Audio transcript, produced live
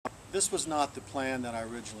this was not the plan that I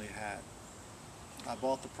originally had. I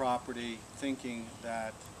bought the property thinking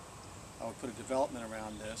that I would put a development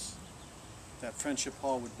around this, that Friendship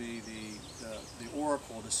Hall would be the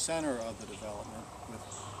oracle, the center of the development with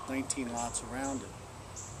 19 lots around it.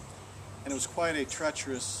 And it was quite a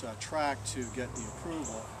treacherous track to get the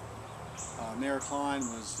approval. Mayor Klein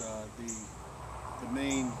was the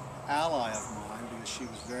main ally of mine because she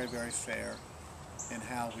was very, very fair in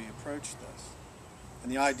how we approached this.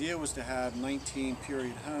 And the idea was to have 19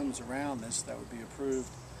 period homes around this that would be approved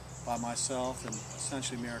by myself and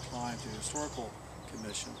essentially Mayor Klein to the Historical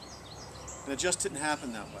Commission. And it just didn't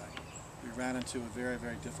happen that way. We ran into a very,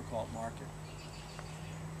 very difficult market.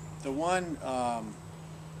 The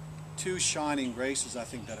two shining graces I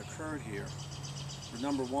think that occurred here were,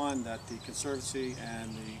 number one, that the Conservancy and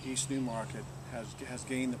the East Newmarket has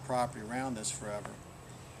gained the property around this forever.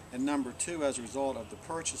 And number two, as a result of the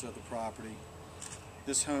purchase of the property,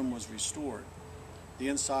 this home was restored. The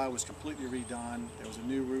inside was completely redone. There was a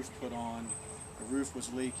new roof put on. The roof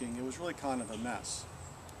was leaking. It was really kind of a mess.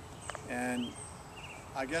 And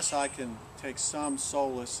I guess I can take some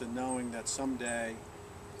solace in knowing that someday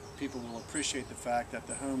people will appreciate the fact that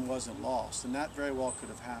the home wasn't lost, and that very well could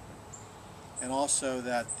have happened. And also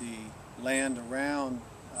that the land around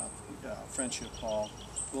Friendship Hall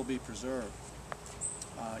will be preserved.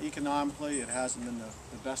 Economically, it hasn't been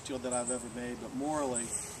the best deal that I've ever made, but morally,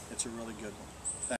 it's a really good one.